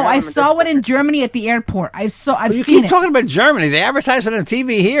locations. No, I saw one in Germany at the airport. I've seen it. You keep talking about Germany. They advertise it on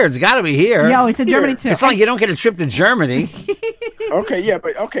TV here. It's got to be here. No, it's in Germany too. It's like you don't get a trip to Germany.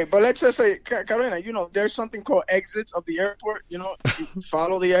 But let's just say, Carolina, there's something called exits of the airport. You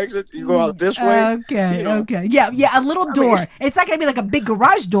follow the exit. You go out this way. Okay. Yeah, a little door. It's not gonna be like a big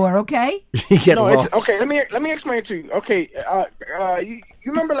garage door. Okay. It's okay. Let me explain it to you. Okay.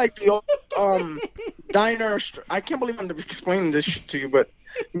 You remember like the old diner? I can't believe I'm explaining this shit to you, but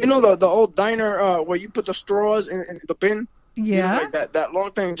the old diner where you put the straws in the bin. Yeah. Like that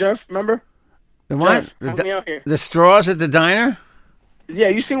long thing, Jeff. Remember? The what? Jeff, help me out here. The straws at the diner? Yeah,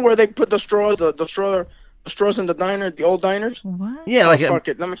 you seen where they put the straws? The straws in the diner, the old diners. What? Yeah, fuck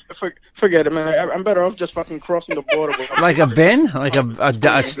it. Let me forget it, man. I'm better off just fucking crossing the border. Like a bin, like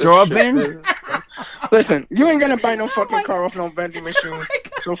a straw bin. Listen, you ain't gonna buy no fucking car off no vending machine.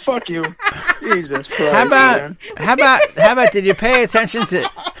 So fuck you. Jesus Christ. How about? Did you pay attention to?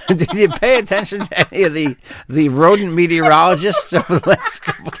 Did you pay attention to any of the rodent meteorologists over the last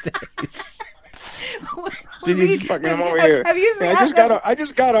couple of days? Did you fucking I'm over here? Have you seen? I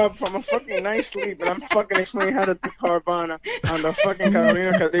just got up from a fucking nice sleep, and I'm fucking explaining how to do Carvana on the fucking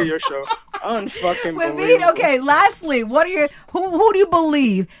Carolina Cadillo show. Unfucking believable. Okay, lastly, who do you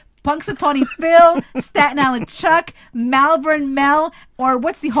believe? Punxsutawney Phil, Staten Island Chuck, Malvern Mel, or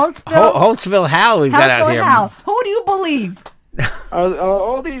what's the Holtzville? Holtzville Hal we've got out here. Hal. Who do you believe?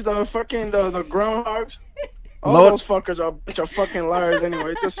 All these the groundhogs. All those fuckers are a bunch of fucking liars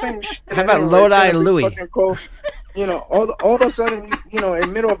anyway. It's the same shit. How about Lodi Louie? All of a sudden,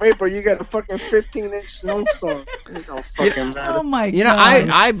 in middle of April, you got a fucking 15-inch snowstorm. It don't fucking matter. Oh my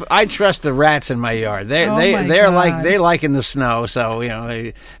God! I trust the rats in my yard. They're like in the snow. So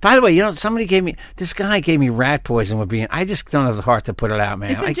by the way, somebody this guy gave me rat poison I just don't have the heart to put it out,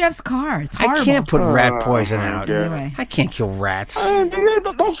 man. It's in Jeff's car. It's horrible. I can't put rat poison out. Anyway. I can't kill rats.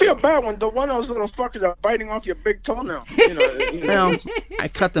 Don't feel bad when the one of those little fuckers are biting off your big toenail. Well, I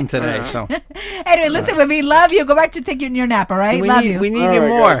cut them today. So anyway, listen, we love you. Go back to take your nap. All right, love you. We need you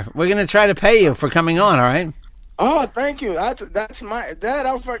more. Guys. We're gonna try to pay you for coming on. All right. Oh, thank you. That's my dad.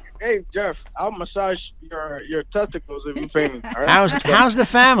 Hey Jeff, I'll massage your testicles if you pay me. All right? How's the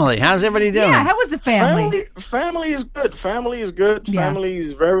family? How's everybody doing? Yeah, how was the family? Family is good. Family is good. Yeah. Family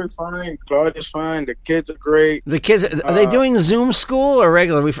is very fine. Claudia's fine. The kids are great. The kids are they doing Zoom school or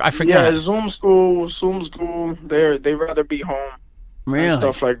regular? I forgot. Yeah, Zoom school. They rather be home. Really? And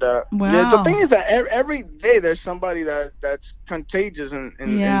stuff like that. Wow. Yeah, the thing is that every day there's somebody that's contagious in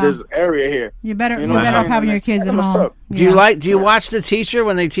this area here. You're better off having your kids at home. Do you watch the teacher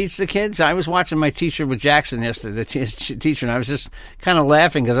when they teach the kids? I was watching my teacher with Jackson yesterday, his teacher, and I was just kind of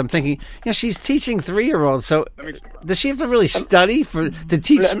laughing because I'm thinking, she's teaching 3-year-olds, so does she have to really study to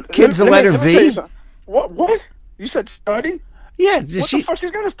teach kids the letter V? What? You said study? Yeah, the fuck? She's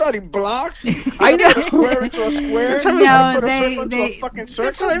gonna study blocks. I know. Put a square into a square. No, put a circle into a fucking circle.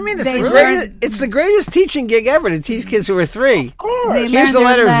 That's what I mean. It's the greatest teaching gig ever to teach kids who are 3. Of course. Here's the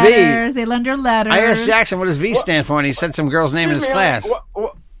letter V. They learn their letters. I asked Jackson, what does V stand for, and he said some girl's name in his class.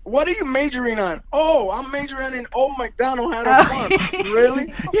 What are you majoring on? Oh, I'm majoring in Old MacDonald had a farm.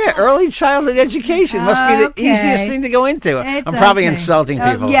 Really? Yeah, early childhood education must be the easiest thing to go into. I'm probably insulting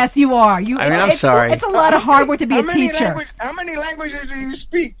people. Yes, you are. I'm sorry. It's a lot of hard work to be a teacher. How many languages do you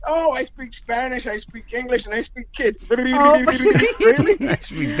speak? Oh, I speak Spanish, I speak English, and I speak kid. Really? I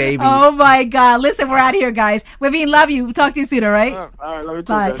speak baby. Oh, my God. Listen, we're out of here, guys. Webin, love you. We'll talk to you soon, all right? All right, love you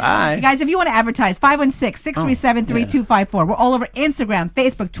too. Bye. Guys, if you want to advertise, 516-637-3254. We're all over Instagram,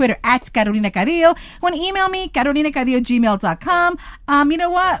 Facebook, Twitter. Twitter at Carolina Carrillo. Want to email me, carolinacarrillo@gmail.com. You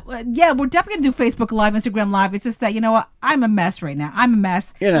know what? Yeah, we're definitely going to do Facebook Live, Instagram Live. It's just that, you know what? I'm a mess right now. I'm a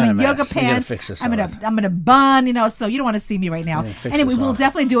mess. You're not I'm a in mess. yoga You gotta pants. fix this I'm in all a bun, you know, so you don't want to see me right now. Fix Anyway, this we'll all.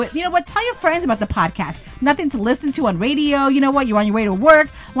 definitely do it. You know what? Tell your friends about the podcast. Nothing to listen to on radio. You know what? You're on your way to work.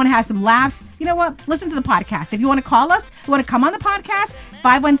 Want to have some laughs. You know what? Listen to the podcast. If you want to call us, you want to come on the podcast,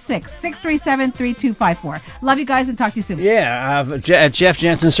 516-637-3254. Love you guys and talk to you soon. Yeah, at Jeff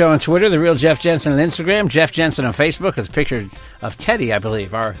Jensen Show on Twitter, The Real Jeff Jensen on Instagram, Jeff Jensen on Facebook. It's a picture of Teddy, I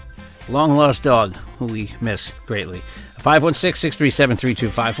believe, our long-lost dog, who we miss greatly.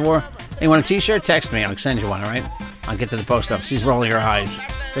 516-637-3254. Hey, you want a T-shirt? Text me. I'll send you one, all right? I'll get to the post office. She's rolling her eyes.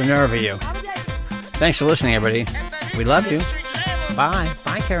 The nerve of you. Thanks for listening, everybody. We love you. Bye.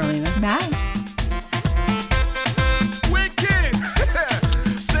 Bye, Carolina. Bye.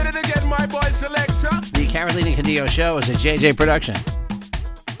 The Carolina Cadillo Show is a JJ production.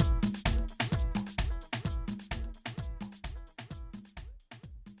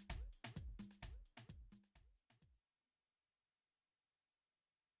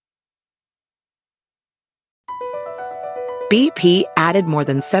 BP added more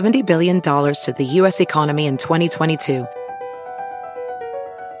than $70 billion to the U.S. economy in 2022.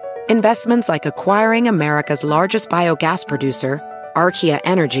 Investments like acquiring America's largest biogas producer, Archaea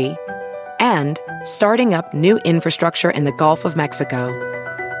Energy, and starting up new infrastructure in the Gulf of Mexico.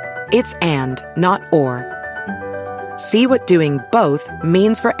 It's and, not or. See what doing both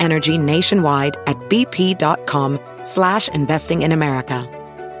means for energy nationwide at bp.com/investing in America.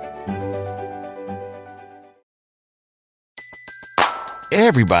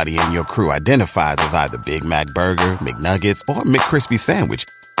 Everybody in your crew identifies as either Big Mac Burger, McNuggets, or McCrispy Sandwich.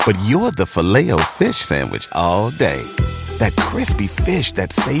 But you're the Filet-O-Fish Sandwich all day. That crispy fish,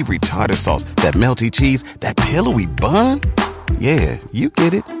 that savory tartar sauce, that melty cheese, that pillowy bun. Yeah, you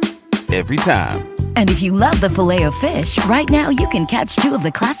get it. Every time. And if you love the Filet-O-Fish, right now you can catch two of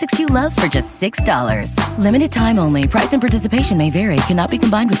the classics you love for just $6. Limited time only. Price and participation may vary. Cannot be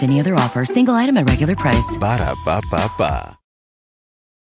combined with any other offer. Single item at regular price. Ba-da-ba-ba-ba.